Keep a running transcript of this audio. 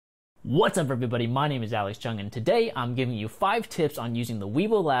What's up everybody, my name is Alex Chung and today I'm giving you 5 tips on using the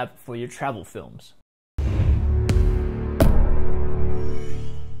Weebill LAB for your travel films.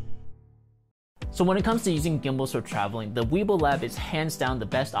 So when it comes to using gimbals for traveling, the Weebill LAB is hands down the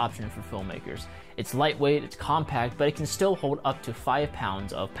best option for filmmakers. It's lightweight, it's compact, but it can still hold up to 5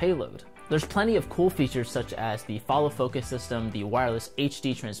 pounds of payload. There's plenty of cool features such as the follow focus system, the wireless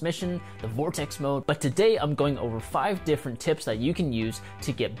HD transmission, the vortex mode, but today I'm going over 5 different tips that you can use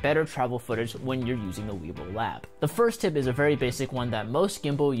to get better travel footage when you're using the Weebill LAB. The first tip is a very basic one that most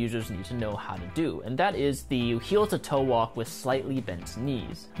gimbal users need to know how to do, and that is the heel to toe walk with slightly bent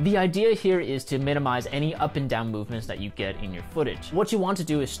knees. The idea here is to minimize any up and down movements that you get in your footage. What you want to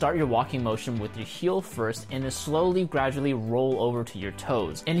do is start your walking motion with your heel first and then slowly, gradually roll over to your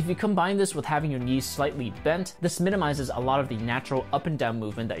toes. And if you combine this with having your knees slightly bent, this minimizes a lot of the natural up and down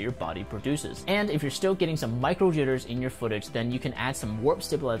movement that your body produces. And if you're still getting some micro jitters in your footage, then you can add some warp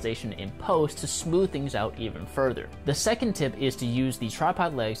stabilization in post to smooth things out even further. The second tip is to use the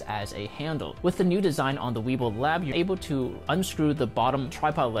tripod legs as a handle. With the new design on the Weebill LAB, you're able to unscrew the bottom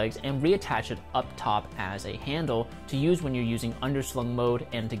tripod legs and reattach it up top as a handle to use when you're using underslung mode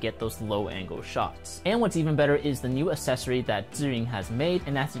and to get those low angle shots. And what's even better is the new accessory that Zhiyun has made,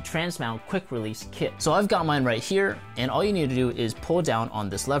 and that's the transmount quick release kit. So I've got mine right here, and all you need to do is pull down on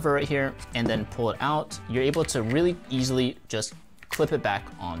this lever right here and then pull it out. You're able to really easily just clip it back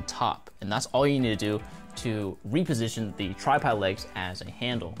on top, and that's all you need to do to reposition the tripod legs as a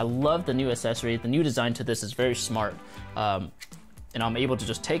handle. I love the new accessory. The new design to this is very smart, and I'm able to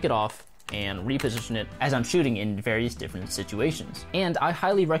just take it off and reposition it as I'm shooting in various different situations. And I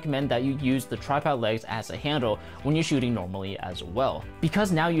highly recommend that you use the tripod legs as a handle when you're shooting normally as well,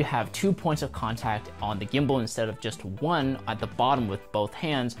 because now you have 2 points of contact on the gimbal instead of just one at the bottom with both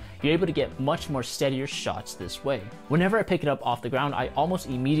hands. You're able to get much more steadier shots this way. Whenever I pick it up off the ground, I almost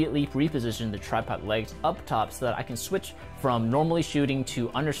immediately reposition the tripod legs up top so that I can switch from normally shooting to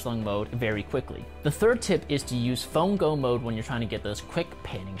underslung mode very quickly. The third tip is to use phone go mode when you're trying to get those quick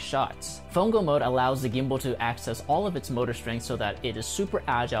panning shots. Phone go mode allows the gimbal to access all of its motor strength so that it is super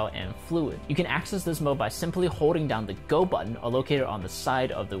agile and fluid. You can access this mode by simply holding down the go button located on the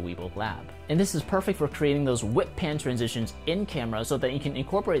side of the Weebill LAB. And this is perfect for creating those whip pan transitions in camera so that you can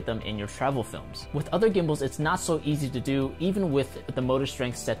incorporate them in your travel films. With other gimbals, it's not so easy to do, even with the motor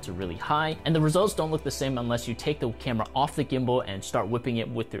strength set to really high, and the results don't look the same unless you take the camera off the gimbal and start whipping it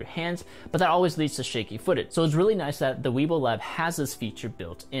with your hands, but that always leads to shaky footage. So it's really nice that the Weebill LAB has this feature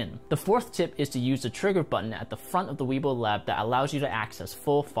built in. The fourth tip is to use the trigger button at the front of the Weebill LAB that allows you to access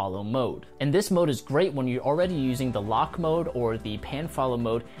full follow mode. And this mode is great when you're already using the lock mode or the pan follow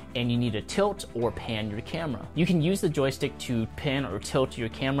mode and you need to tilt or pan your camera. You can use the joystick to pan or tilt your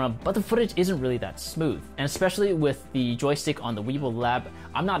camera, but the footage isn't really that smooth. And especially with the joystick on the Weebill LAB,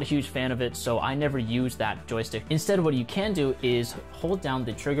 I'm not a huge fan of it, so I never use that joystick. Instead, what you can do is hold down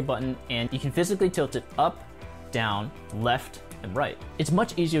the trigger button and you can physically tilt it up, down, left, and right. It's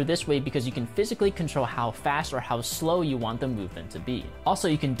much easier this way because you can physically control how fast or how slow you want the movement to be. Also,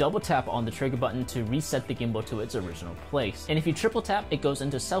 you can double tap on the trigger button to reset the gimbal to its original place. And if you triple tap, it goes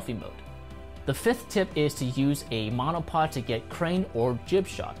into selfie mode. The fifth tip is to use a monopod to get crane or jib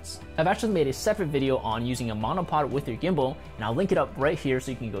shots. I've actually made a separate video on using a monopod with your gimbal, and I'll link it up right here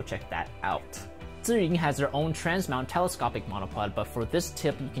so you can go check that out. Zhiyun has their own transmount telescopic monopod, but for this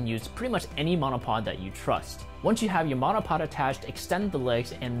tip you can use pretty much any monopod that you trust. Once you have your monopod attached, extend the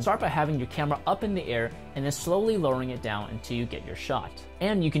legs and start by having your camera up in the air and then slowly lowering it down until you get your shot.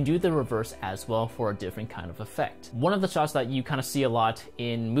 And you can do the reverse as well for a different kind of effect. One of the shots that you kind of see a lot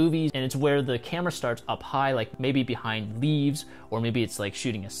in movies, and it's where the camera starts up high, like maybe behind leaves, or maybe it's like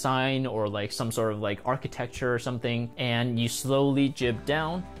shooting a sign or like some sort of like architecture or something, and you slowly jib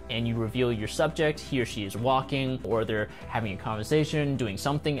down and you reveal your subject. He or she is walking, or they're having a conversation, doing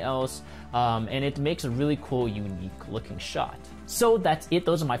something else, and it makes a really cool, unique looking shot. So that's it.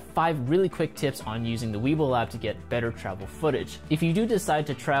 Those are my 5 really quick tips on using the Weebill LAB to get better travel footage. If you do decide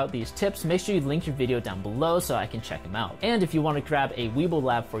to try out these tips, make sure you link your video down below so I can check them out. And if you want to grab a Weebill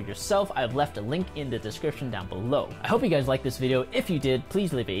LAB for yourself, I've left a link in the description down below. I hope you guys liked this video. If you did,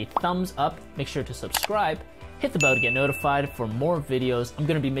 please leave a thumbs up, make sure to subscribe, hit the bell to get notified for more videos. I'm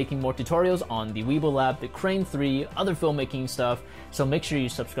going to be making more tutorials on the Weebill LAB, the Crane 3, other filmmaking stuff, so make sure you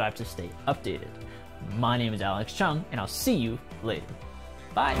subscribe to stay updated. My name is Alex Chung, and I'll see you later.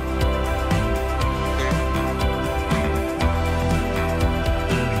 Bye!